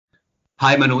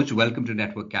Hi, Manoj. Welcome to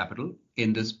Network Capital.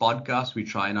 In this podcast, we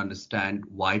try and understand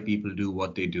why people do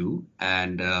what they do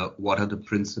and what are the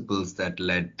principles that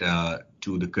led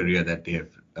to the career that they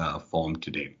have formed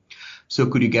today. So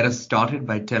could you get us started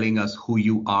by telling us who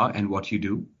you are and what you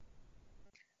do?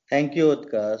 Thank you,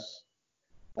 Utkarsh.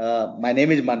 My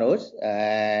name is Manoj,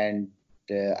 and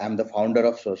I'm the founder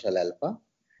of Social Alpha.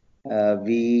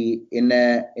 We, in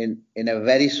a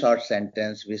very short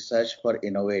sentence, we search for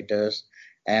innovators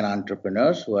and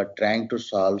entrepreneurs who are trying to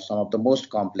solve some of the most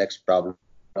complex problems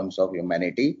of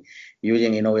humanity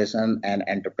using innovation and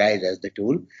enterprise as the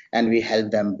tool, and we help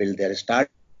them build their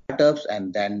startups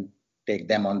and then take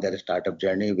them on their startup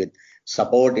journey with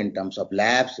support in terms of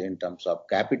labs, in terms of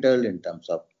capital, in terms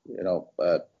of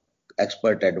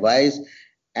expert advice,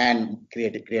 and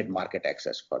create market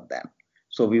access for them.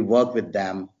 So we work with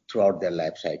them throughout their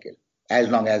life cycle as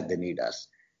long as they need us.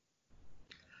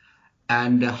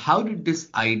 And how did this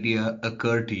idea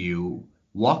occur to you?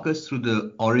 Walk us through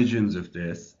the origins of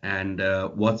this and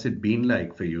what's it been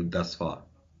like for you thus far?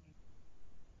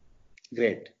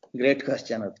 Great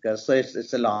question, Utkarsh. So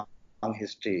it's a long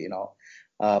history.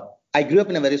 I grew up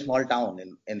in a very small town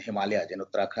in Himalayas, in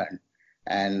Uttarakhand,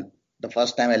 and the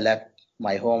first time I left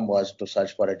my home was to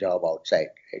search for a job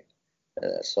outside. Right?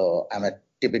 So I'm a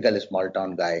typical small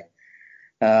town guy.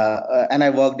 And I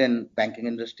worked in banking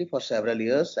industry for several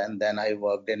years, and then I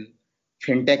worked in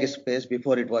fintech space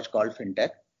before it was called fintech,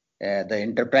 the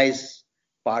enterprise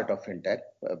part of fintech,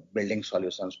 building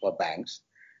solutions for banks.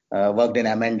 Worked in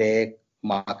M&A,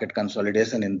 market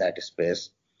consolidation in that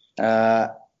space, uh,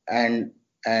 and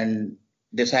and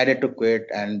decided to quit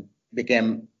and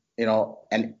became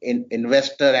an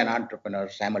investor and entrepreneur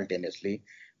simultaneously.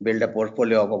 Build a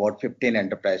portfolio of about 15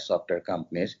 enterprise software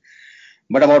companies.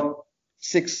 But about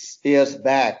 6 years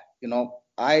back,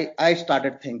 I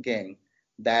started thinking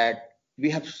that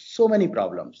we have so many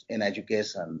problems in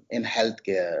education, in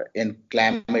healthcare, in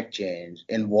climate change,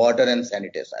 in water and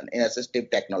sanitation, in assistive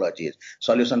technologies,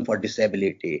 solution for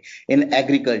disability, in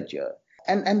agriculture.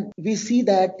 And we see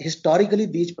that historically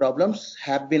these problems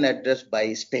have been addressed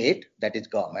by state, that is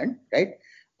government, right,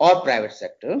 or private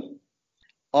sector,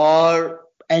 or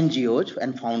NGOs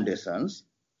and foundations.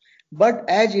 But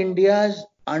as India's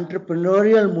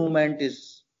entrepreneurial movement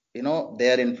is,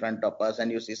 there in front of us,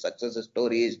 and you see success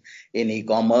stories in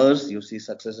e-commerce, you see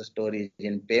success stories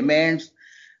in payments,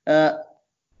 uh,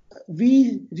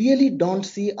 we really don't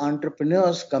see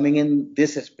entrepreneurs coming in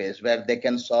this space where they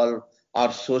can solve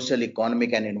our social,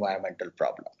 economic, and environmental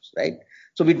problems, right?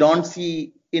 So we don't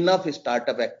see enough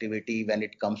startup activity when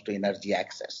it comes to energy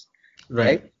access, Right.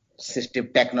 right?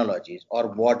 Assistive technologies or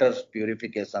water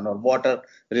purification or water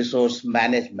resource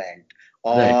management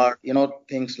Right. or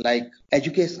things like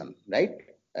education, right?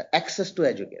 Access to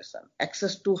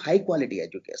high quality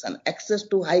education, access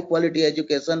to high quality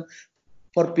education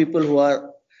for people who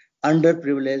are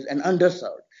underprivileged and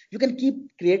underserved. You can keep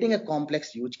creating a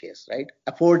complex use case, right?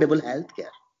 Affordable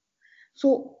healthcare.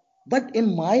 So, but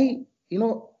in my,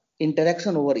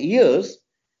 interaction over years,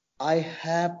 I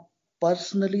have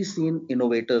personally seen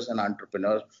innovators and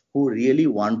entrepreneurs who really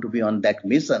want to be on that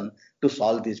mission to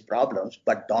solve these problems,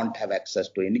 but don't have access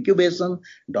to incubation,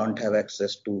 don't have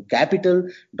access to capital,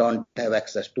 don't have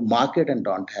access to market, and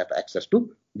don't have access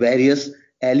to various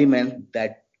elements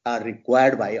that are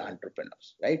required by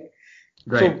entrepreneurs, right?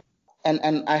 Right. So,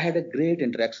 and I had a great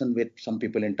interaction with some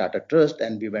people in Tata Trust,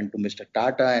 and we went to Mr.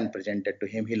 Tata and presented to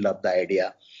him. He loved the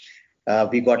idea.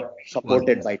 We got Well,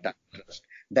 supported by Tata Trust.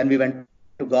 Then we went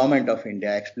to Government of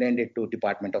India, explained it to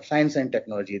Department of Science and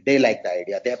Technology. They like the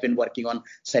idea. They have been working on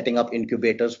setting up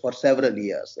incubators for several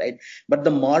years, right? But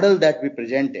the model that we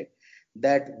presented,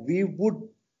 that we would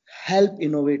help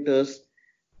innovators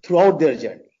throughout their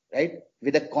journey, right?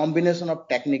 With a combination of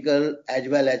technical as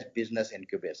well as business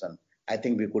incubation, I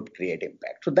think we could create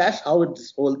impact. So that's how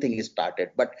this whole thing is started.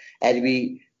 But as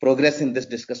we progress in this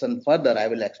discussion further, I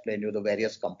will explain you the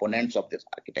various components of this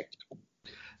architecture.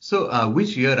 so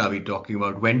which year are we talking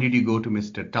about? When did you go to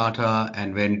Mr. Tata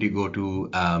and when did you go to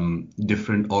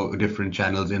different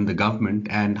channels in the government?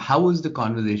 And how was the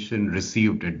conversation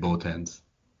received at both ends?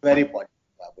 Very positive,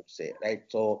 I would say, right?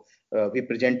 So we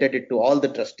presented it to all the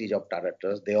trustees of Tata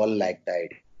Trust. They all liked the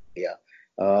idea.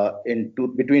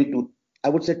 I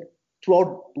would say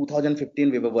throughout 2015,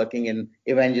 we were working in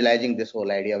evangelizing this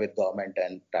whole idea with government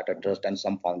and Tata Trust and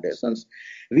some foundations.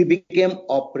 We became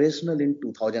operational in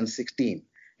 2016.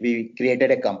 We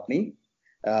created a company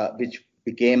which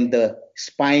became the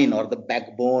spine or the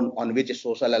backbone on which a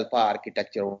social alpha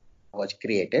architecture was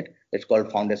created. It's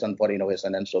called Foundation for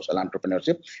Innovation and Social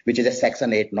Entrepreneurship, which is a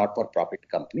Section 8 not-for-profit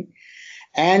company.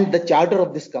 And the charter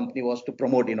of this company was to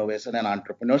promote innovation and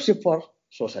entrepreneurship for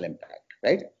social impact,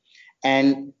 right?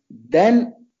 And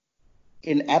then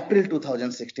in April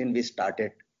 2016, we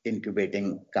started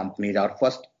incubating companies. Our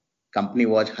first company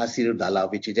was Hasiru Dala,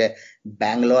 which is a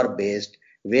Bangalore-based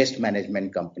waste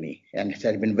management company, and it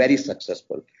has been very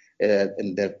successful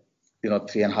in the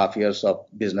 3.5 years of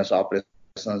business operations.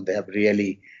 They have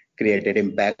really created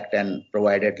impact and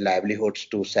provided livelihoods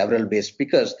to several waste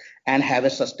pickers and have a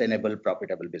sustainable,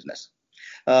 profitable business.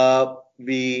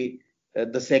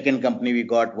 The second company we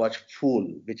got was Phool,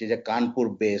 which is a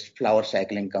Kanpur-based flower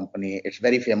cycling company. It's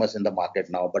very famous in the market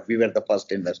now, but we were the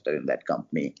first investor in that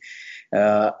company.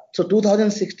 So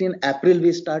 2016 April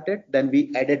we started. Then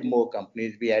we added more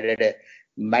companies. We added a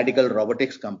medical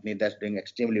robotics company that's doing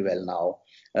extremely well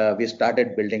now. We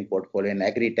started building portfolio in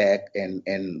agri-tech,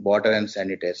 in water and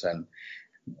sanitation.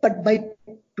 But by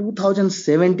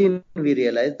 2017, we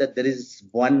realized that there is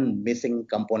one missing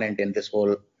component in this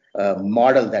whole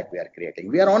model that we are creating.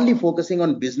 We are only focusing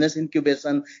on business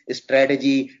incubation,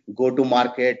 strategy, go-to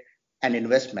market, and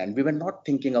investment. We were not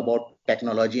thinking about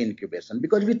technology incubation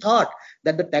because we thought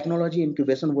that the technology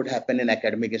incubation would happen in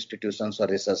academic institutions or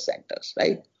research centers,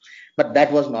 right? But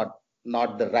that was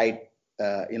not the right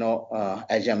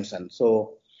assumption.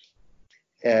 So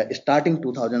starting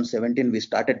 2017, we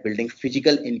started building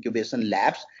physical incubation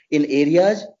labs in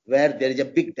areas where there is a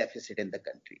big deficit in the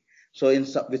country. So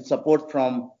with support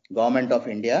from Government of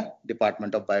India,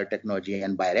 Department of Biotechnology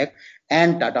and BIRAC,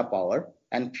 and Tata Power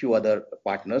and few other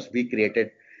partners, we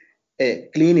created a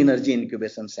clean energy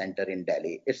incubation center in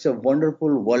Delhi. It's a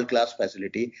wonderful world-class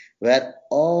facility where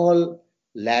all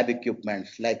lab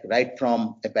equipments, like right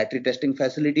from a battery testing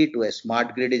facility to a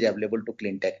smart grid, is available to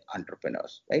clean tech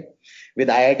entrepreneurs, right? With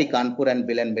IIT Kanpur and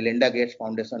Bill and Melinda Gates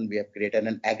Foundation, we have created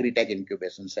an agri-tech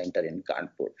incubation center in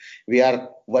Kanpur. We are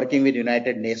working with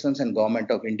United Nations and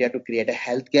Government of India to create a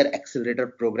healthcare accelerator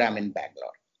program in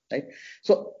Bangalore, right?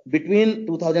 So between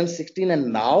 2016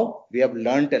 and now, we have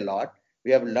learned a lot.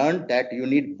 We have learned that you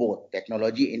need both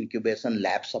technology incubation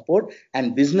lab support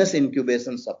and business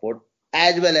incubation support,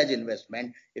 as well as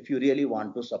investment, if you really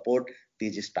want to support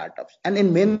these startups. And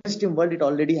in mainstream world, it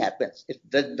already happens. It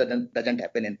doesn't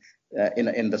happen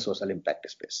in the social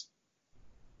impact space.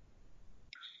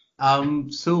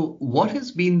 So what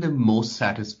has been the most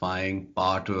satisfying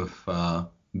part of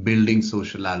building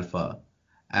Social Alpha,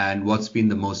 and what's been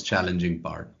the most challenging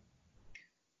part?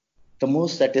 The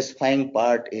most satisfying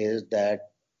part is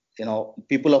that,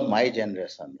 people of my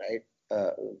generation,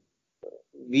 right?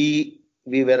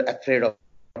 We were afraid of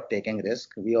taking risk.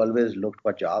 We always looked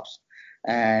for jobs,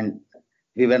 and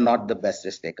we were not the best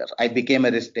risk takers. I became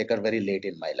a risk taker very late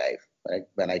in my life, right?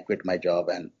 When I quit my job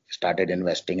and started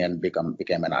investing and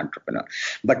became an entrepreneur.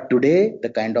 But today, the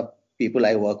kind of people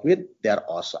I work with, they are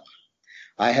awesome.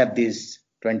 I have these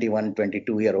 21,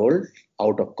 22-year-old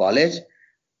out of college.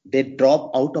 They drop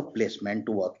out of placement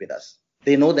to work with us.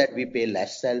 They know that we pay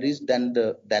less salaries than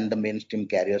the mainstream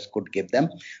carriers could give them.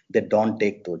 They don't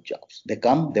take those jobs. They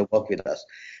come, they work with us.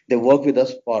 They work with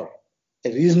us for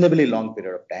a reasonably long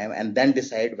period of time and then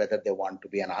decide whether they want to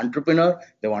be an entrepreneur,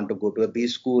 they want to go to a B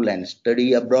school and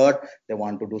study abroad, they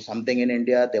want to do something in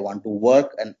India, they want to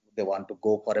work and they want to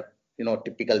go for a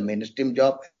typical mainstream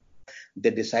job. They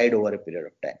decide over a period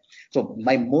of time. So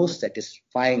my most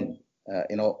satisfying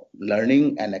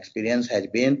learning and experience has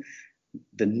been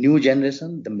the new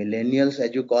generation, the millennials,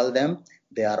 as you call them.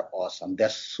 They are awesome. They're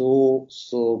so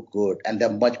good, and they're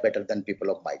much better than people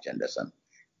of my generation.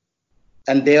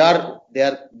 And they are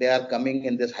coming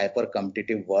in this hyper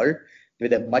competitive world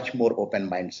with a much more open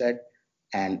mindset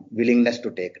and willingness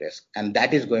to take risk, and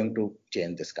that is going to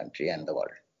change this country and the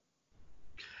world.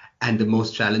 And the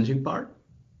most challenging part?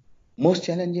 Most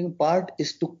challenging part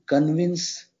is to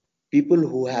convince people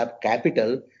who have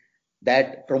capital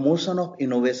that promotion of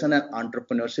innovation and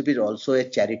entrepreneurship is also a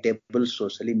charitable,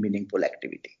 socially meaningful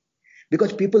activity.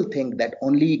 Because people think that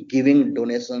only giving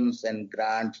donations and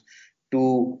grants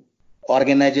to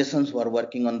organizations who are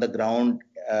working on the ground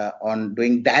on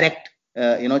doing direct,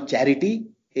 charity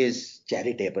is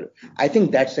charitable. I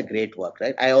think that's a great work,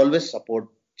 right? I always support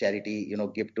charity,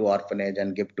 give to orphanage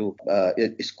and give to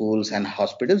schools and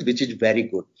hospitals, which is very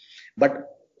good.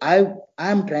 But I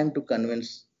am trying to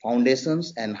convince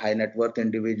foundations and high net worth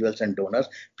individuals and donors,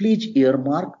 please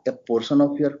earmark a portion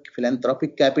of your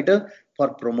philanthropic capital for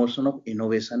promotion of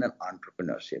innovation and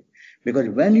entrepreneurship. Because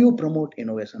when you promote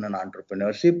innovation and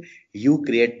entrepreneurship, you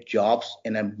create jobs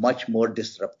in a much more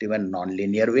disruptive and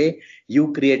non-linear way.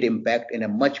 You create impact in a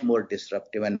much more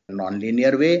disruptive and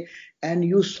non-linear way. And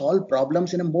you solve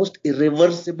problems in a most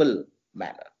irreversible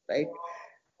manner, right?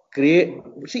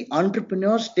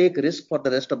 entrepreneurs take risk for the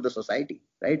rest of the society,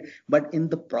 right? But in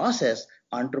the process,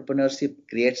 entrepreneurship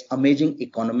creates amazing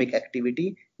economic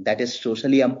activity that is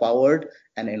socially empowered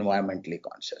and environmentally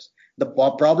conscious. The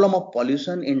problem of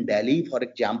pollution in Delhi, for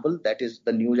example, that is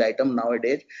the news item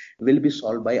nowadays, will be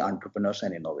solved by entrepreneurs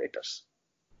and innovators.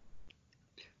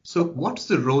 So what's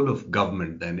the role of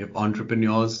government then? If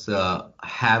entrepreneurs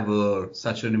have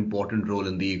such an important role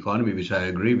in the economy, which I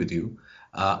agree with you,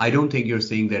 I don't think you're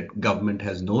saying that government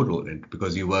has no role in it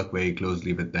because you work very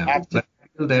closely with them. Absolutely. But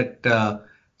I feel that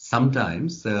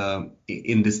sometimes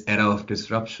in this era of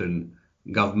disruption,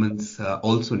 governments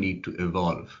also need to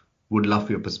evolve. Would love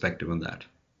your perspective on that.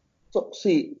 So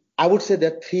see, I would say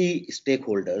there are three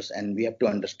stakeholders and we have to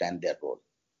understand their role.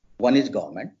 One is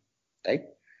government, right?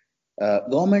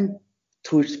 Government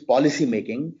through its policy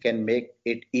making can make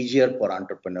it easier for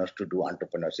entrepreneurs to do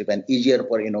entrepreneurship and easier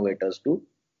for innovators to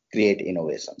create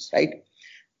innovations, right?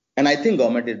 And I think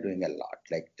government is doing a lot.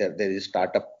 Like there is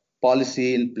startup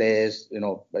policy in place.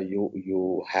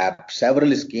 You have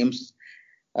several schemes.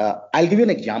 I'll give you an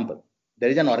example. There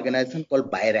is an organization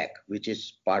called BIRAC, which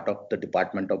is part of the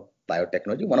Department of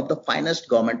Biotechnology, one of the finest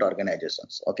government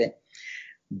organizations. Okay,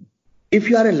 if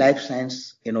you are a life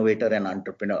science innovator and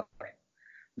entrepreneur,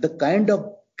 the kind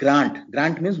of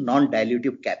grant means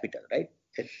non-dilutive capital, right?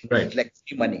 It's like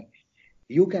free money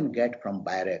you can get from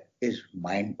BIRAC is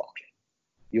mind-boggling.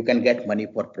 You can get money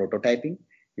for prototyping,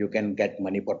 you can get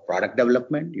money for product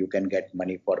development, you can get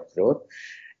money for growth.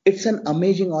 It's an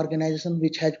amazing organization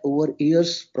which has over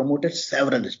years promoted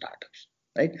several startups,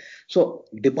 right? So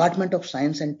Department of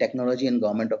Science and Technology and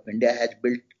Government of India has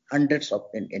built hundreds of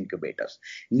incubators.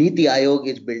 Niti Aayog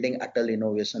is building Atal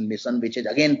Innovation Mission, which is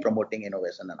again promoting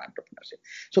innovation and entrepreneurship.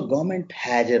 So government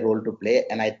has a role to play,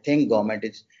 and I think government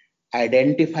is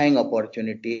identifying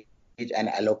opportunities and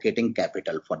allocating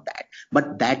capital for that.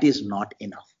 But that is not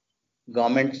enough.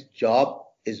 Government's job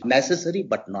is necessary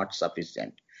but not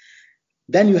sufficient.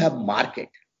 Then you have market,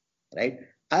 right?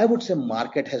 I would say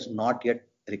market has not yet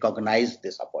recognized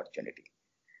this opportunity.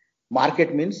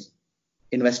 Market means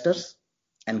investors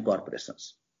and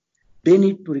corporations. They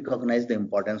need to recognize the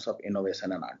importance of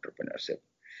innovation and entrepreneurship.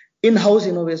 In-house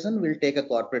innovation will take a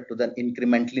corporate to the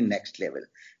incrementally next level,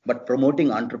 but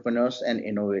promoting entrepreneurs and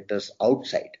innovators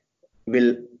outside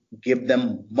will give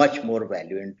them much more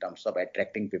value in terms of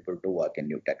attracting people to work in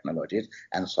new technologies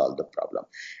and solve the problem.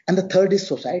 And the third is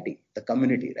society, the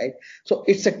community, right? So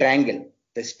it's a triangle,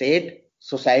 the state,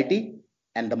 society,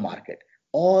 and the market.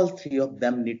 All three of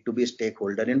them need to be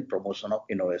stakeholder in promotion of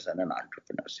innovation and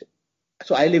entrepreneurship.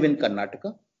 So I live in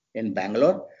Karnataka, in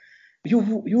Bangalore. You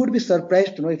would be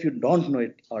surprised to know, if you don't know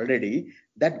it already,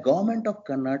 that government of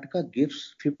Karnataka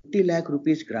gives 50 lakh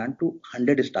rupees grant to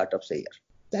 100 startups a year.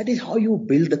 That is how you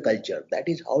build the culture. That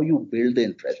is how you build the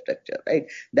infrastructure, right?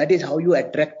 That is how you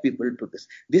attract people to this.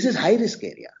 This is high risk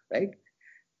area, right?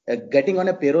 Getting on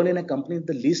a payroll in a company is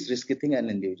the least risky thing an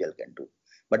individual can do.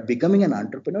 But becoming an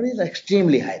entrepreneur is an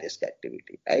extremely high risk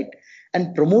activity, right?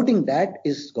 And promoting that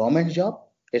is government's job,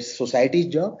 it's society's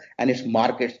job, and it's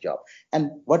market's job.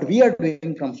 And what we are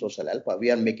doing from Social Alpha,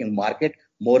 we are making market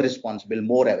more responsible,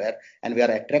 more aware, and we are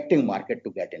attracting market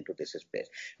to get into this space.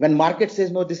 When market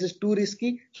says, no, this is too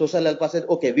risky, Social Alpha says,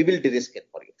 okay, we will de-risk it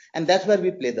for you. And that's where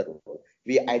we play the role.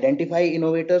 We identify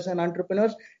innovators and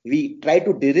entrepreneurs. We try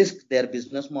to de-risk their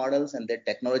business models and their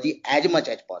technology as much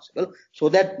as possible so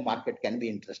that market can be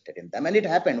interested in them. And it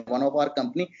happened. One of our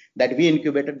company that we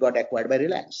incubated got acquired by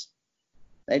Reliance,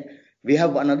 right? We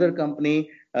have another company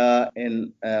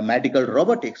in medical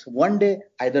robotics. One day,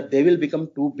 either they will become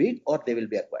too big or they will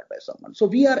be acquired by someone. So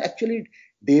we are actually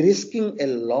de-risking a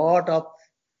lot of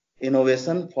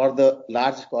innovation for the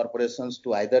large corporations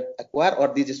to either acquire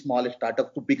or these small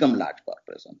startups to become large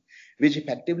corporations, which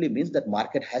effectively means that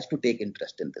market has to take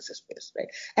interest in this space, right?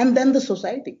 And then the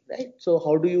society, right? So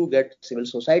how do you get civil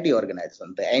society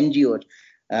organizations, the NGOs,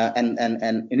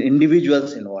 and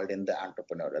individuals involved in the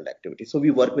entrepreneurial activity? So we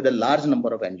work with a large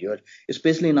number of NGOs,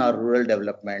 especially in our rural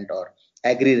development or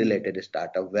agri-related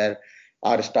startup, where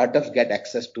our startups get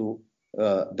access to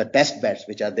the test beds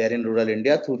which are there in rural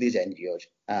India through these NGOs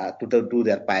to do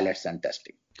their pilots and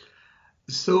testing.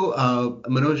 So,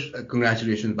 Manoj,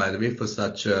 congratulations, by the way, for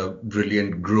such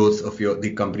brilliant growth of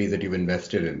the companies that you've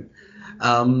invested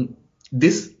in.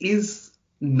 This is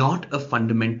not a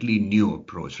fundamentally new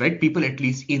approach, right? People, at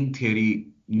least in theory,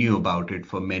 knew about it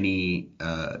for many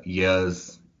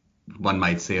years, one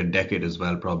might say a decade as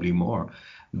well, probably more.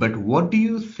 But what do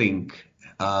you think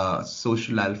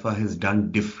Social Alpha has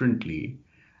done differently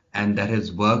and that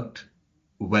has worked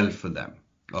well for them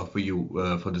or for you,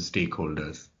 for the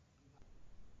stakeholders?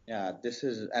 Yeah, this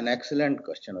is an excellent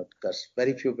question because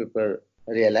very few people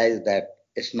realize that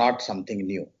it's not something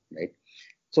new, right?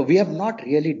 So we have not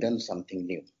really done something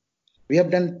new. We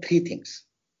have done three things.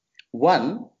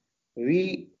 One,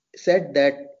 we said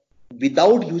that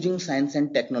without using science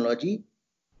and technology,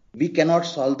 we cannot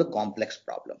solve the complex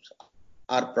problems.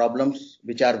 Our problems,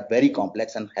 which are very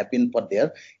complex and have been for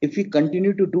there, if we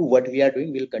continue to do what we are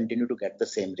doing, we'll continue to get the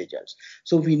same results.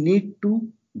 So we need to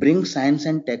bring science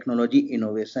and technology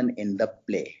innovation in the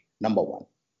play, number one.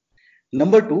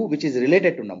 Number two, which is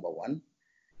related to number one,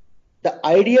 the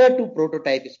idea to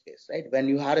prototype space, right? When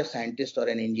you are a scientist or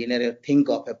an engineer, you think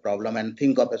of a problem and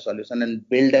think of a solution and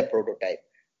build a prototype,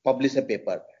 publish a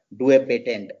paper, do a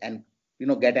patent, and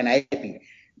get an IP.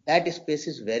 That space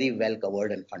is very well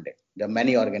covered and funded. There are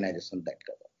many organizations that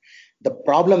cover. The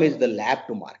problem is the lab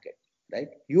to market, right?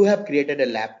 You have created a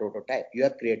lab prototype. You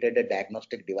have created a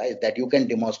diagnostic device that you can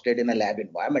demonstrate in a lab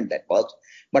environment that works.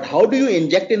 But how do you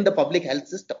inject in the public health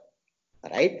system?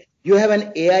 Right? You have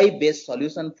an AI-based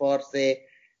solution for, say,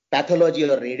 pathology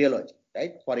or radiology,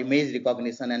 right? For image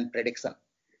recognition and prediction.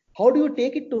 How do you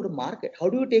take it to the market? How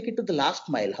do you take it to the last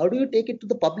mile? How do you take it to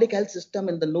the public health system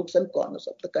in the nooks and corners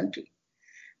of the country?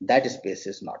 That space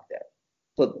is not there.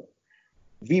 So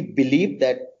we believe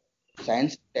that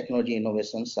science, technology,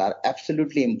 innovations are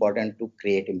absolutely important to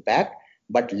create impact,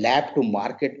 but lab to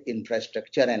market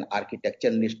infrastructure and architecture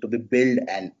needs to be built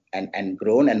and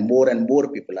grown, and more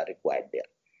people are required there.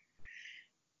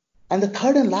 And the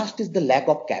third and last is the lack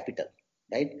of capital,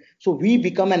 right? So we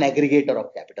become an aggregator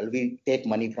of capital. We take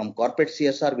money from corporate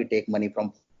CSR, we take money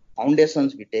from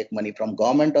foundations, we take money from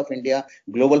government of India,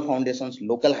 global foundations,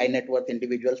 local high net worth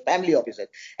individuals, family offices.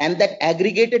 And that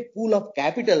aggregated pool of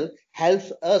capital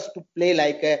helps us to play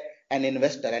like an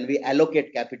investor, and we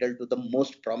allocate capital to the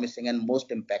most promising and most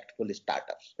impactful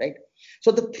startups, right?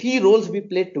 So the three roles we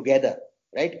play together,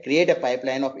 right? Create a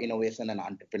pipeline of innovation and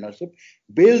entrepreneurship,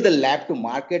 build the lab to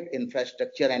market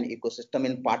infrastructure and ecosystem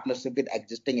in partnership with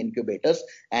existing incubators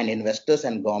and investors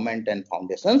and government and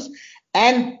foundations,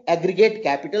 and aggregate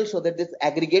capital so that this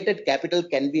aggregated capital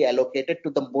can be allocated to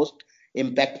the most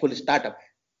impactful startup.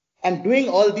 And doing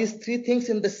all these three things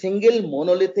in the single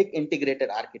monolithic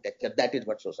integrated architecture, that is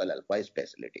what Social Alpha's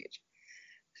specialty is.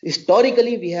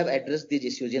 Historically, we have addressed these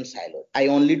issues in silos. I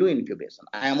only do incubation.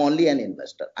 I am only an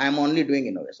investor. I am only doing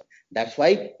innovation. That's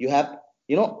why you have,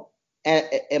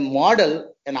 a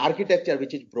model, an architecture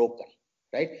which is broken,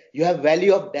 right? You have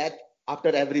value of death after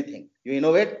everything. You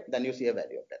innovate, then you see a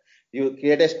value of death. You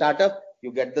create a startup,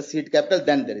 you get the seed capital,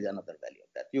 then there is another value of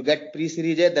that. You get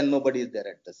pre-series A, then nobody is there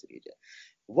at the series A.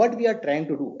 What we are trying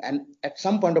to do, and at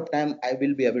some point of time, I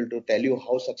will be able to tell you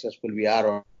how successful we are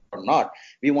or not.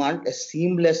 We want a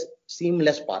seamless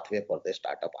pathway for the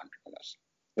startup entrepreneurs,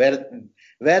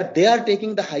 where they are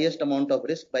taking the highest amount of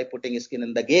risk by putting skin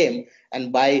in the game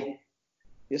and by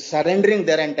surrendering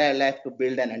their entire life to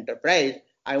build an enterprise.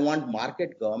 I want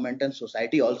market, government, and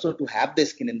society also to have the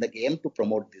skin in the game to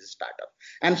promote this startup.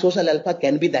 And Social Alpha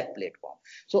can be that platform.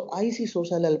 So I see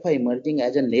Social Alpha emerging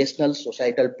as a national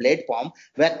societal platform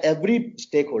where every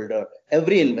stakeholder,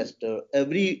 every investor,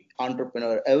 every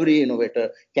entrepreneur, every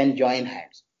innovator can join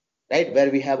hands, right?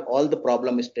 Where we have all the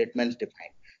problem statements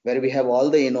defined, where we have all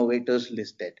the innovators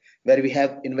listed, where we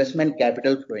have investment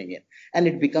capital flowing in. And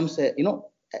it becomes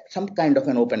some kind of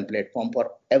an open platform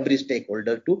for every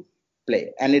stakeholder to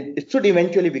play, and it should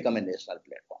eventually become a national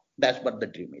platform. That's what the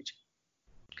dream is.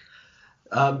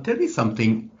 Tell me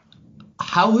something.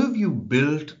 How have you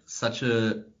built such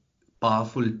a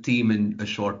powerful team in a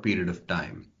short period of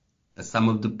time? Some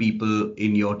of the people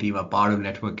in your team are part of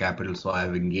Network Capital, so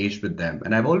I've engaged with them,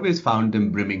 and I've always found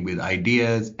them brimming with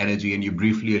ideas, energy, and you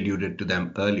briefly alluded to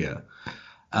them earlier.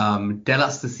 Tell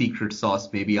us the secret sauce.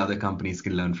 Maybe other companies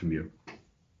can learn from you.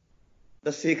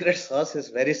 The secret sauce is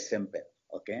very simple.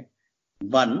 Okay.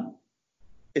 One,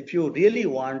 if you really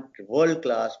want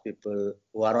world-class people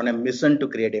who are on a mission to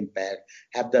create impact,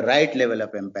 have the right level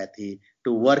of empathy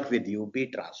to work with you, be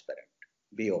transparent,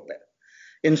 be open.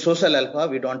 In Social Alpha,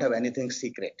 we don't have anything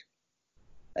secret,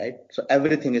 right? So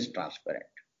everything is transparent.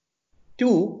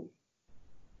 Two,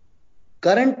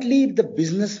 currently the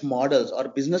business models or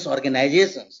business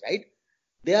organizations, right?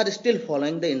 They are still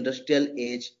following the industrial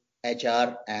age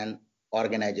HR and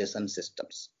organization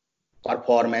systems.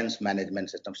 Performance management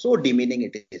system. So demeaning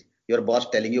it is. Your boss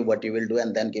telling you what you will do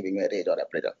and then giving you a raise or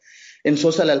appraisal. In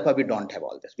Social Alpha, we don't have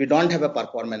all this. We don't have a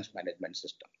performance management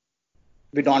system.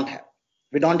 We don't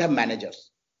have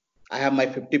managers. I have my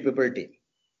 50 people team.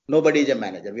 Nobody is a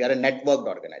manager. We are a networked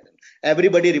organization.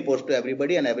 Everybody reports to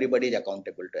everybody and everybody is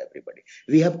accountable to everybody.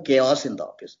 We have chaos in the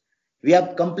office. We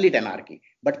have complete anarchy.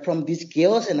 But from this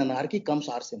chaos and anarchy comes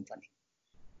our symphony.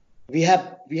 We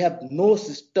have no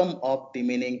system of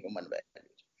demeaning human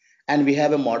values, and we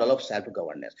have a model of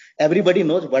self-governance. Everybody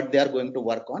knows what they are going to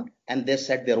work on, and they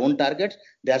set their own targets.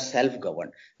 They are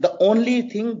self-governed. The only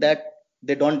thing that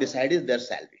they don't decide is their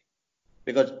salary,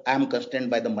 because I am constrained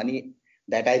by the money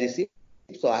that I receive.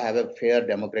 So I have a fair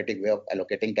democratic way of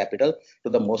allocating capital to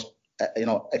the most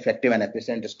effective and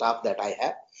efficient staff that I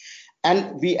have.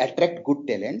 And we attract good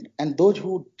talent, and those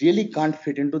who really can't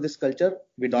fit into this culture,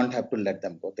 we don't have to let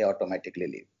them go. They automatically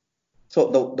leave.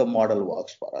 So the model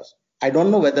works for us. I don't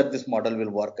know whether this model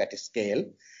will work at a scale,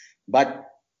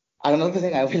 but another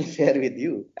thing I will share with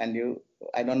you, and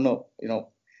I don't know,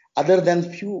 other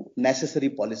than few necessary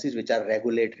policies which are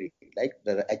regulatory, like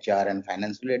the HR and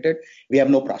finance related, we have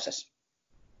no process.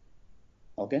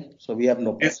 Okay, so we have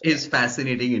no process. It's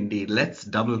fascinating indeed. Let's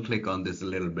double click on this a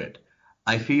little bit.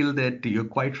 I feel that you're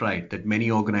quite right that many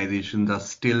organizations are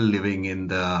still living in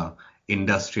the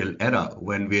industrial era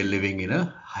when we're living in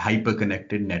a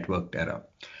hyper-connected networked era.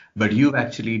 But you've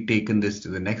actually taken this to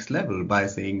the next level by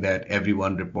saying that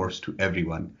everyone reports to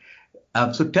everyone.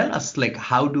 So tell us, like,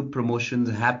 how do promotions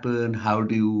happen? How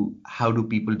do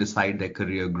people decide their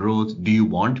career growth? Do you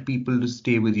want people to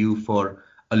stay with you for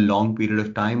a long period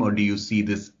of time, or do you see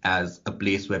this as a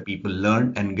place where people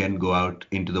learn and then go out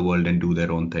into the world and do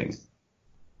their own thing?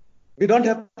 We don't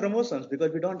have promotions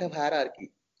because we don't have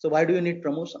hierarchy. So why do you need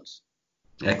promotions?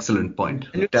 Excellent point.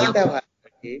 And you don't have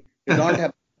hierarchy. You don't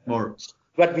have more.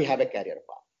 But we have a career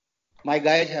path. My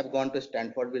guys have gone to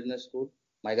Stanford Business School.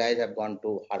 My guys have gone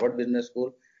to Harvard Business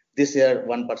School. This year,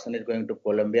 one person is going to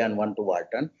Columbia and one to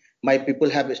Wharton. My people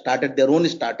have started their own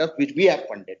startup, which we have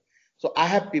funded. So I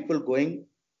have people going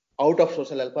out of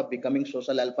Social Alpha, becoming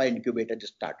Social Alpha incubated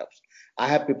startups. I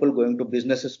have people going to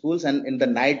business schools and in the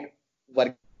night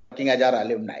working as our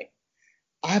alumni.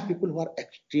 I have people who are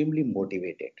extremely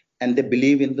motivated and they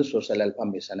believe in the Social Alpha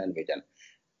mission and vision.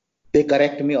 They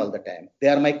correct me all the time. They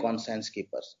are my conscience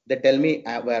keepers. They tell me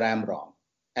where I am wrong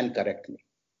and correct me.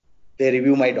 They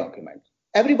review my documents.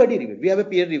 Everybody reviews. We have a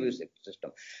peer review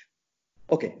system.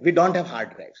 Okay, we don't have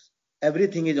hard drives.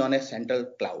 Everything is on a central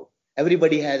cloud.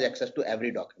 Everybody has access to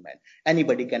every document.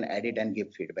 Anybody can edit and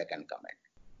give feedback and comment.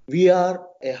 We are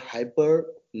a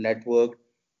hyper-networked,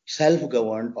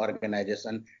 self-governed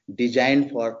organization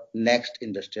designed for next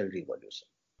industrial revolution.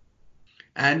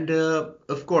 And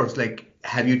of course, like,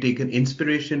 have you taken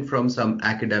inspiration from some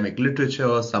academic literature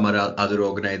or some other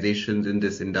organizations in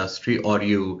this industry, or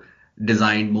you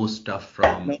designed most stuff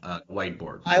from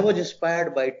whiteboard? I was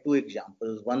inspired by two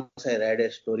examples. Once I read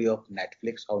a story of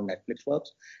Netflix, how Netflix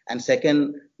works. And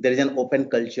second, there is an Open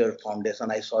Culture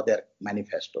Foundation. I saw their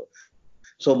manifesto.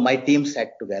 So my team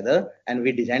sat together and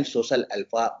we designed Social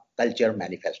Alpha Culture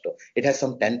Manifesto. It has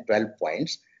some 10, 12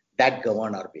 points that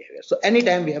govern our behavior. So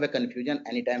anytime we have a confusion,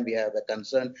 anytime we have a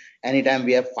concern, anytime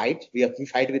we have fights, we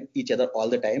fight with each other all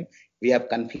the time. We have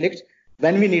conflicts.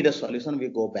 When we need a solution, we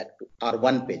go back to our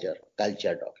one-pager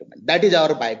culture document. That is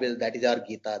our Bible, that is our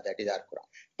Gita, that is our Quran.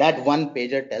 That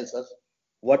one-pager tells us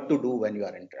what to do when you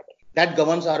are in trouble. That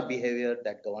governs our behavior,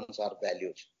 that governs our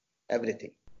values,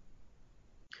 everything.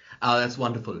 Oh, that's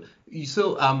wonderful.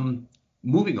 So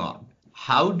moving on,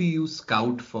 how do you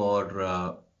scout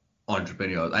for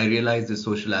entrepreneurs? I realize the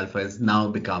Social Alpha has now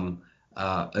become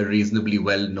a reasonably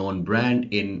well-known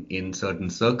brand in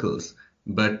certain circles,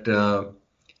 but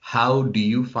how do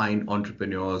you find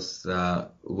entrepreneurs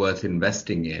worth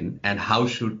investing in, and how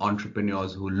should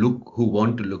entrepreneurs who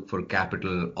want to look for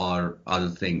capital or other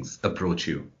things approach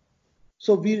you?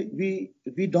 So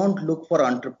we don't look for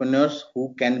entrepreneurs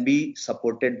who can be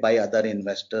supported by other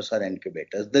investors or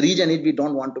incubators. The reason is we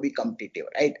don't want to be competitive,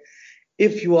 right?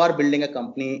 If you are building a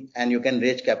company and you can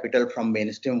raise capital from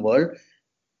mainstream world,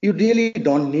 you really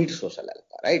don't need Social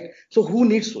Alpha, right? So who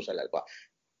needs Social Alpha?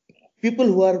 People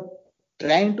who are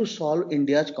trying to solve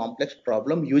India's complex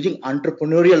problem using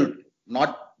entrepreneurial,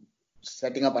 not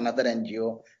setting up another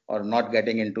NGO or not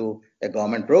getting into a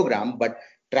government program, but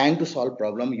trying to solve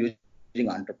problem using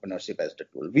entrepreneurship as the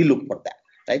tool. We look for that,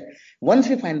 right? Once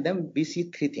we find them, we see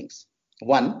three things.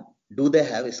 One, do they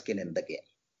have skin in the game,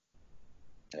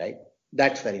 right?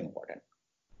 That's very important.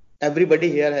 Everybody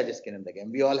here has skin in the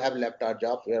game. We all have left our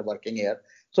jobs. We are working here.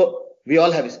 So we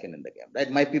all have skin in the game,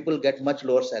 right? My people get much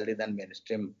lower salary than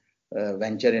mainstream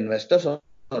venture investors or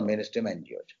mainstream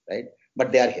NGOs, right?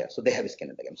 But they are here. So they have skin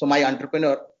in the game. So my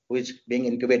entrepreneur who is being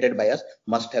incubated by us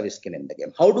must have skin in the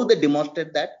game. How do they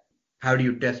demonstrate that? How do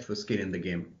you test for skin in the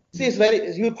game? See,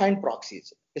 you find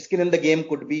proxies. Skin in the game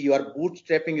could be you are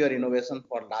bootstrapping your innovation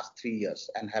for last 3 years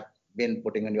and have been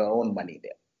putting in your own money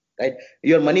there, right?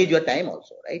 Your money is your time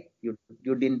also, right? You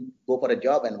didn't go for a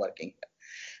job and working.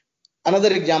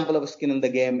 Another example of skin in the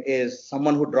game is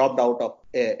someone who dropped out of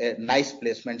a nice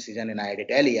placement season in IIT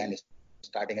Delhi and is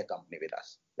starting a company with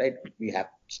us, right? We have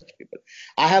such people.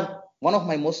 I have one of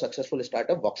my most successful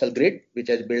startup, Voxel Grid, which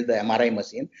has built the MRI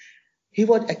machine. He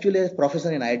was actually a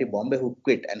professor in IIT Bombay who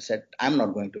quit and said, I'm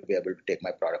not going to be able to take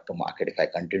my product to market if I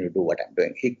continue to do what I'm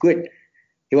doing. He quit.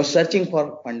 He was searching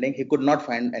for funding. He could not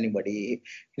find anybody.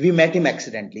 We met him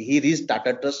accidentally. He reached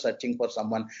Tata Trust searching for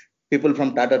someone. People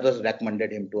from Tata Trust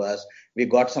recommended him to us. We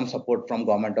got some support from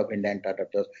Government of India and Tata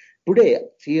Trust. Today,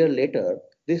 3 years later,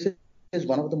 this is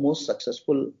one of the most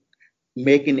successful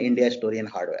make in India story in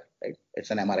hardware, right? It's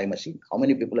an MRI machine. How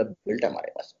many people have built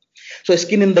MRI machine? So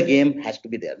skin in the game has to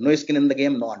be there. No skin in the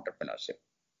game, no entrepreneurship.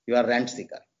 You are rent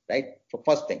seeker, right? So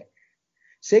first thing.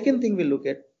 Second thing we look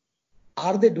at,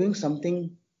 are they doing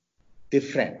something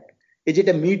different? Is it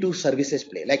a Me Too services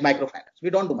play like microfinance? We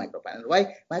don't do microfinance.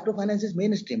 Why? Microfinance is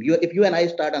mainstream. If you and I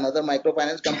start another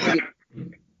microfinance company,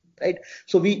 right?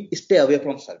 So we stay away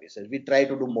from services. We try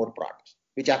to do more products,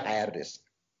 which are higher risk,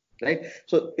 right?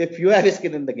 So if you have a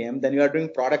skin in the game, then you are doing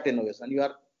product innovation. You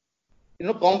are,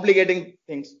 complicating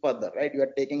things further, right? You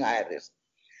are taking higher risk.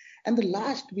 And the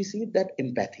last, we see that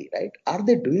empathy, right? Are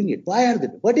they doing it? Why are they?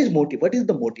 What is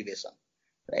the motivation,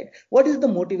 right? What is the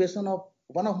motivation of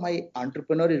one of my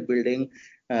entrepreneurs is building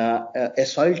a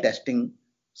soil testing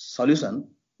solution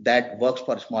that works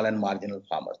for small and marginal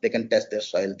farmers. They can test their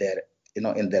soil there,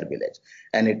 in their village,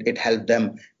 and it helps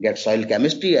them get soil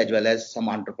chemistry as well as some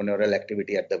entrepreneurial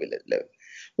activity at the village level.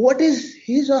 What is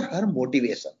his or her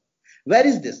motivation? Where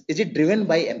is this? Is it driven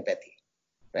by empathy,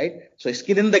 right? So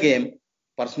skin in the game,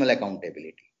 personal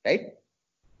accountability, right?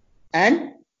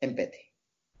 And empathy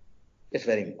is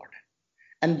very important.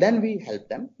 And then we help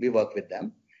them, we work with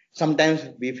them. Sometimes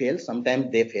we fail,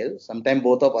 sometimes they fail, sometimes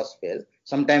both of us fail,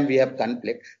 sometimes we have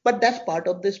conflict, but that's part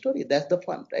of the story. That's the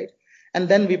fun, right? And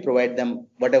then we provide them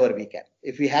whatever we can.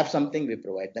 If we have something, we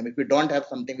provide them. If we don't have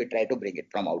something, we try to bring it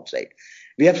from outside.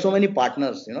 We have so many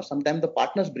partners, sometimes the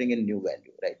partners bring in new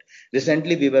value, right?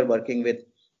 Recently, we were working with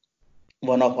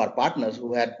one of our partners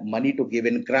who had money to give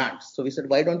in grants. So we said,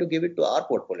 why don't you give it to our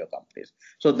portfolio companies?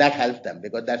 So that helps them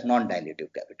because that's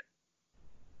non-dilutive capital.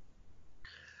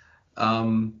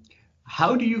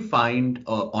 How do you find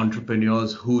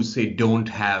entrepreneurs who say don't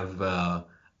have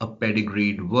a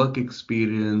pedigreed work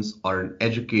experience or an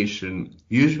education?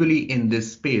 Usually in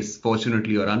this space,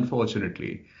 fortunately or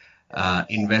unfortunately,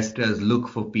 investors look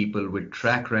for people with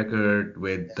track record,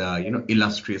 with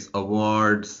illustrious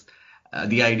awards.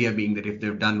 The idea being that if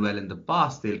they've done well in the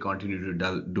past, they'll continue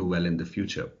to do well in the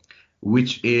future,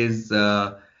 which is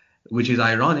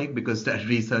ironic because that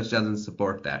research doesn't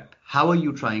support that. How are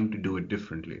you trying to do it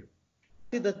differently?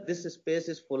 See that this space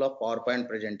is full of PowerPoint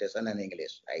presentation and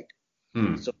English, right?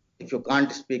 So if you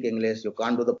can't speak English, you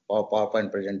can't do the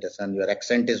PowerPoint presentation, your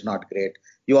accent is not great,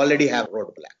 you already have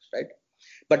roadblocks, right?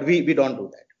 But we don't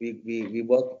do that. We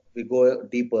work, we go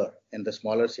deeper in the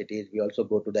smaller cities. We also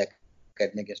go to the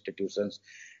academic institutions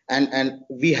and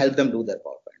we help them do their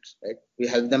PowerPoints, right? We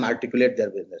help them articulate their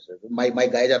businesses. My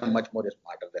guys are much more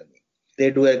smarter than me. They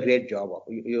do a great job of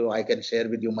I can share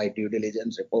with you my due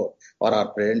diligence report or our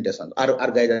presentations.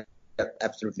 Our guys are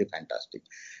absolutely fantastic.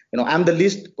 I'm the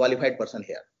least qualified person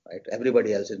here, right?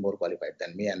 Everybody else is more qualified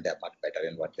than me and they're much better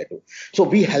in what they do. So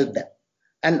we help them.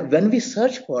 And when we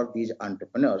search for these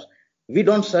entrepreneurs, we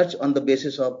don't search on the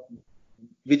basis of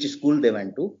which school they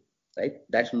went to, right?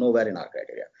 That's nowhere in our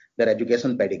criteria. Their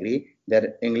education pedigree,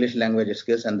 their English language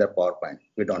skills, and their PowerPoint.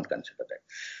 We don't consider that.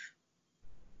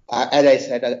 As I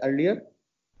said earlier,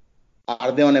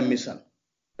 are they on a mission,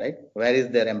 right? Where is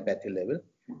their empathy level?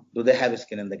 Do they have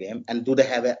skin in the game? And do they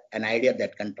have an idea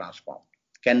that can transform?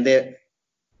 Can they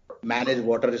manage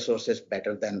water resources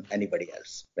better than anybody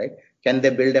else, right? Can they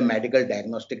build a medical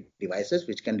diagnostic devices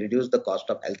which can reduce the cost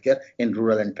of healthcare in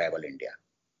rural and tribal India,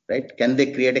 right? Can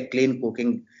they create a clean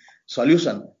cooking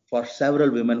solution for several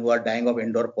women who are dying of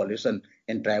indoor pollution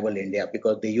in tribal India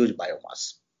because they use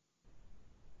biomass,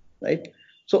 right?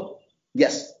 So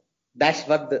yes, that's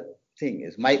what the thing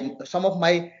is. Some of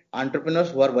my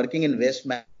entrepreneurs who are working in waste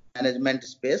management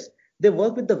space, they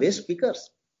work with the waste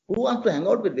pickers. Who want to hang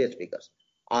out with waste pickers?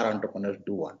 Our entrepreneurs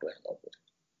do want to hang out with it.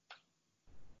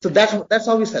 So that's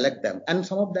how we select them, and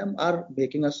some of them are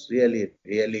making us really,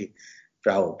 really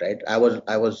proud, right? I was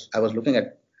looking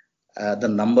at the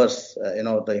numbers,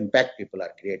 the impact people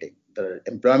are creating, the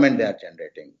employment they are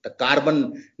generating, the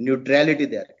carbon neutrality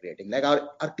they are creating. Like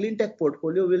our clean tech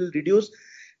portfolio will reduce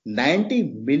 90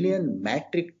 million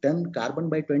metric ton carbon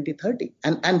by 2030,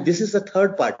 and this is a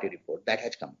third party report that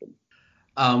has come to me.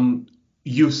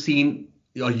 You've seen,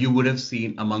 or you would have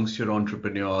seen amongst your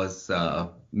entrepreneurs,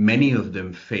 many of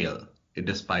them fail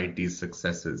despite these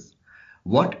successes.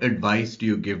 What advice do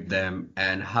you give them,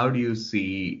 and how do you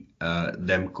see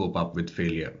them cope up with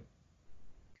failure?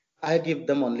 I give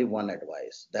them only one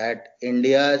advice that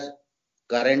India's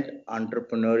current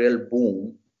entrepreneurial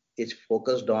boom is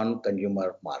focused on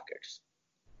consumer markets.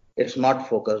 It's not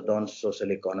focused on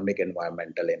social, economic,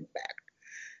 environmental impact.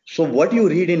 So what you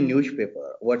read in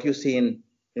newspaper, what you see in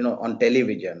on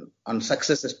television, on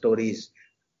success stories,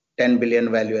 10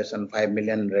 billion valuation, 5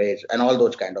 million raise, and all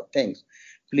those kind of things,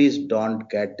 please don't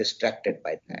get distracted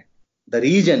by that. The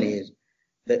reason is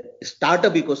the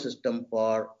startup ecosystem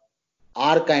for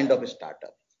our kind of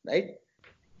startup, right,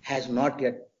 has not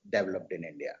yet developed in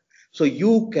India. So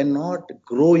you cannot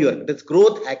grow this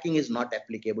growth hacking is not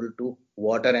applicable to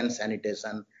water and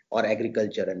sanitation or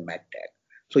agriculture and medtech.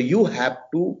 So you have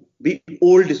to be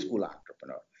old school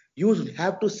entrepreneur. You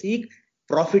have to seek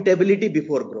profitability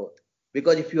before growth.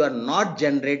 Because if you are not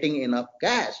generating enough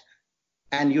cash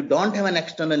and you don't have an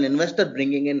external investor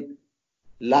bringing in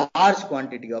large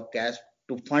quantity of cash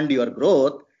to fund your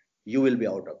growth, you will be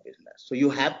out of business. So you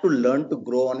have to learn to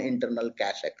grow on internal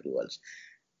cash accruals,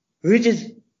 which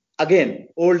is again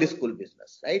old school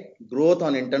business, right? Growth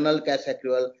on internal cash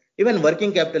accrual, even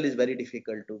working capital is very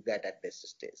difficult to get at this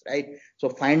stage, right? So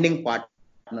finding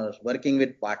partners, working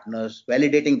with partners,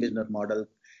 validating business model,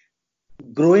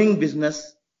 growing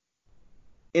business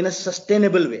in a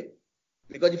sustainable way.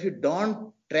 Because if you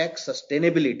don't track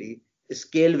sustainability,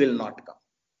 scale will not come.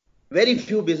 Very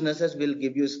few businesses will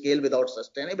give you scale without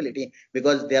sustainability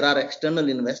because there are external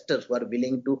investors who are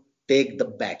willing to take the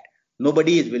bet.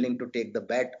 Nobody is willing to take the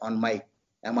bet on my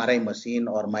MRI machine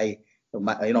or my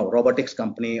robotics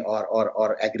company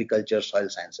or agriculture soil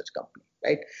sciences company,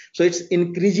 right? So it's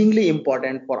increasingly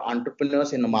important for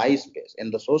entrepreneurs in my space, in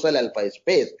the social alpha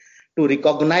space, to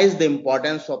recognize the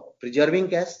importance of preserving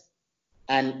cash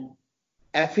and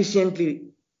efficiently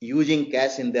using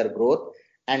cash in their growth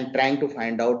and trying to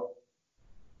find out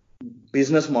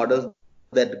business models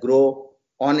that grow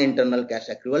on internal cash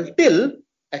accrual till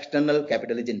external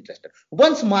capital is interested.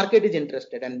 Once market is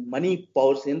interested and money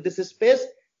pours in this space,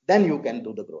 then you can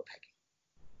do the growth hacking.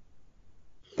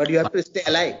 But you have to stay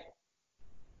alive.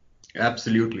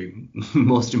 Absolutely.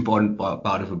 Most important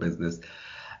part of a business.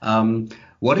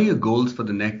 What are your goals for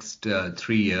the next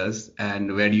 3 years,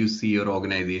 and where do you see your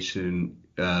organization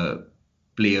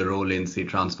play a role in, say,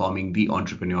 transforming the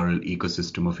entrepreneurial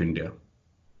ecosystem of India?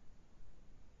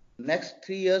 Next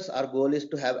 3 years, our goal is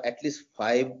to have at least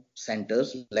 5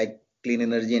 centers like Clean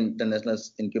Energy International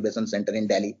Incubation Center in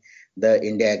Delhi, the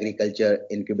India Agriculture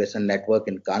Incubation Network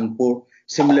in Kanpur.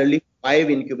 Similarly, 5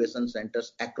 incubation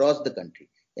centers across the country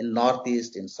in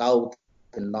Northeast, in South,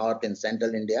 in North, in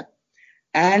Central India,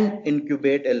 and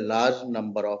incubate a large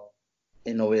number of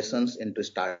innovations into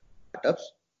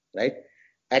startups, right?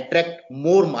 Attract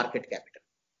more market capital.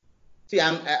 See,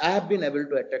 I have been able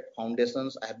to attract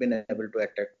foundations. I have been able to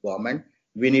attract government.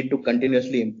 We need to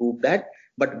continuously improve that,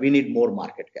 but we need more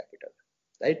market capital,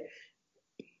 right?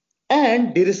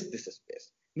 And de-risk this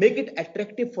space. Make it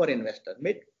attractive for investors.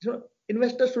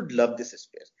 Investors should love this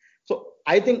space. So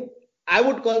I think I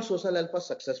would call Social Alpha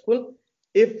successful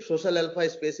if Social Alpha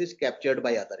space is captured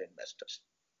by other investors,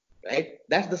 right?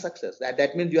 That's the success.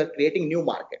 That means you are creating new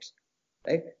markets,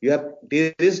 right? You have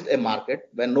de-risked a market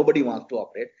where nobody wants to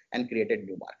operate and created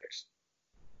new markets.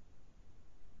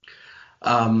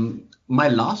 My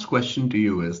last question to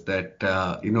you is that,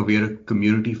 we are a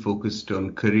community focused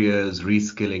on careers,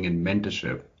 reskilling, and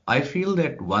mentorship. I feel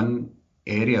that one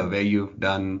area where you've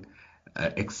done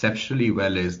exceptionally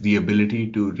well is the ability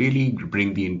to really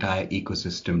bring the entire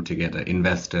ecosystem together,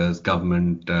 investors,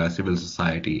 government, civil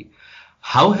society.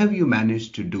 How have you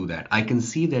managed to do that? I can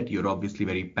see that you're obviously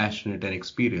very passionate and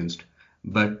experienced,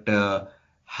 but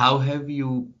how have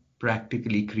you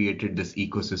practically created this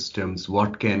ecosystems?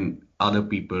 What can other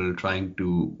people trying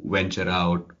to venture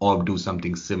out or do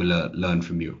something similar learn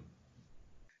from you?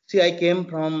 See, I came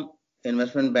from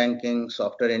investment banking,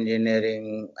 software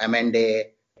engineering,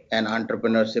 M&A, and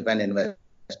entrepreneurship and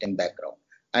investing background.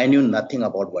 I knew nothing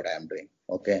about what I am doing.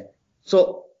 Okay.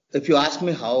 So if you ask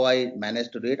me how I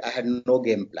managed to do it, I had no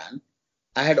game plan.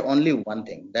 I had only one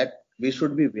thing, that we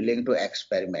should be willing to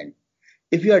experiment.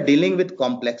 If you are dealing with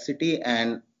complexity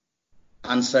and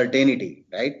uncertainty,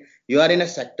 right? You are in a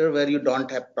sector where you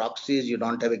don't have proxies, you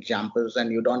don't have examples,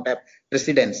 and you don't have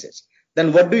precedences.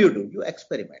 Then what do? You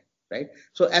experiment, right?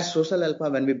 So as Social Alpha,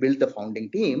 when we built the founding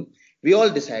team, we all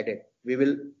decided we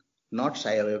will not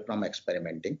shy away from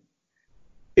experimenting.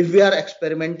 If we are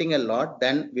experimenting a lot,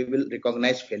 then we will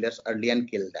recognize failures early and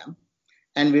kill them.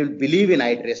 and we will believe in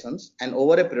iterations. And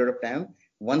over a period of time,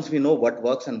 once we know what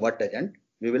works and what doesn't,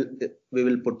 we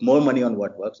will put more money on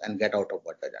what works and get out of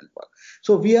what doesn't work.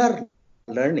 So we are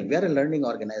learning. We are a learning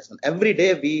organization. Every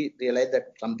day we realize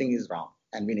that something is wrong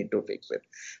and we need to fix it.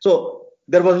 So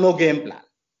there was no game plan.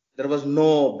 There was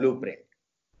no blueprint.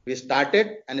 We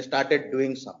started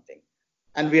doing something.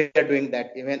 And we are doing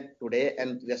that even today.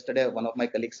 And yesterday, one of my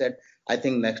colleagues said, I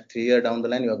think next 3 years down the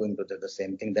line, you are going to do the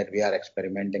same thing, that we are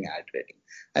experimenting and iterating.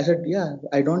 I said, yeah,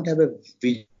 I don't have a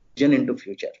vision into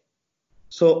future.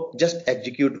 So just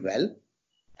execute well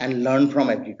and learn from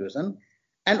execution.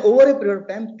 And over a period of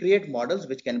time, create models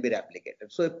which can be replicated.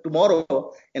 So if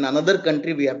tomorrow in another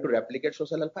country, we have to replicate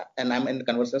Social Alpha, and I'm in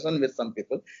conversation with some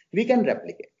people, we can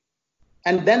replicate.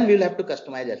 And then we'll have to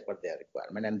customize as per their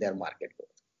requirement and their market growth.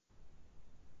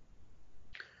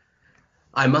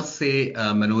 I must say,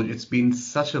 Manoj, it's been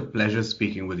such a pleasure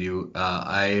speaking with you.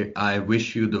 I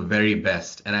wish you the very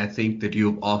best. And I think that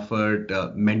you've offered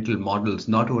mental models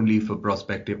not only for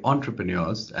prospective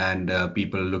entrepreneurs and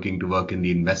people looking to work in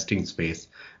the investing space,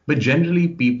 but generally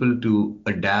people to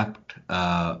adapt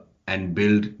and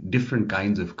build different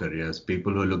kinds of careers,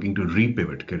 people who are looking to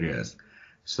repivot careers.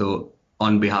 So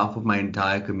on behalf of my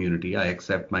entire community, I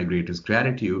accept my greatest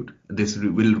gratitude. This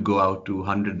will go out to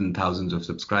hundreds and thousands of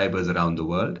subscribers around the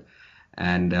world.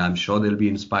 And I'm sure they'll be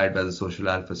inspired by the Social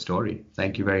Alpha story.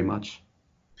 Thank you very much.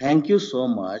 Thank you so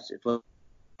much. It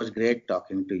was great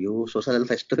talking to you. Social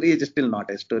Alpha story is still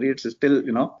not a story. It's still,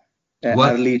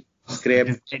 early scrape.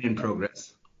 It's in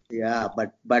progress. Yeah,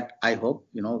 but I hope,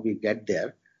 we get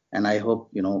there. And I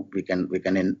hope, we can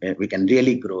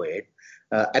really grow it.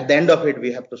 At the end of it, we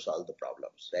have to solve the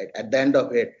problems, right? At the end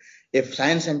of it, if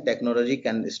science and technology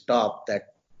can stop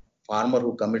that farmer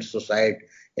who commits suicide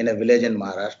in a village in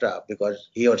Maharashtra because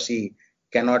he or she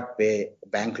cannot pay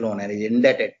bank loan and is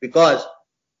indebted because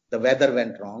the weather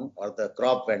went wrong or the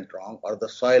crop went wrong or the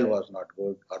soil was not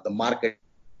good or the market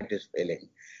is failing.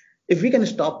 If we can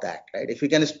stop that, right? If we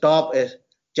can stop a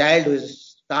child who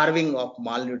is starving of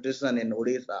malnutrition in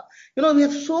Odisha, we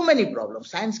have so many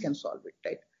problems. Science can solve it,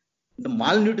 right? The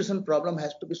malnutrition problem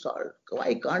has to be solved.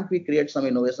 Why can't we create some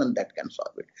innovation that can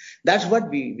solve it? That's what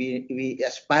we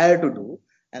aspire to do,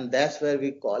 and that's where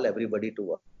we call everybody to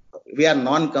work. We are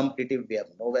non-competitive. We have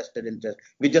no vested interest.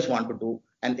 We just want to do,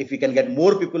 and if we can get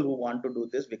more people who want to do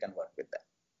this, we can work with them.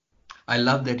 I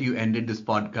love that you ended this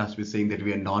podcast with saying that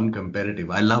we are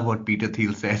non-competitive. I love what Peter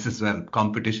Thiel says as well.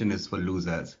 Competition is for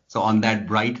losers. So on that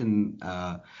bright and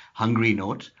hungry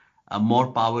note,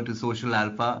 more power to Social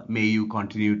Alpha. May you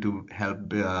continue to help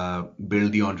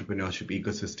build the entrepreneurship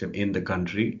ecosystem in the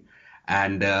country.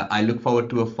 And I look forward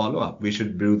to a follow-up. We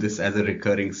should do this as a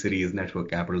recurring series, Network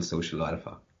Capital Social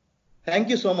Alpha. Thank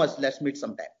you so much. Let's meet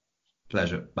sometime.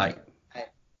 Pleasure. Bye.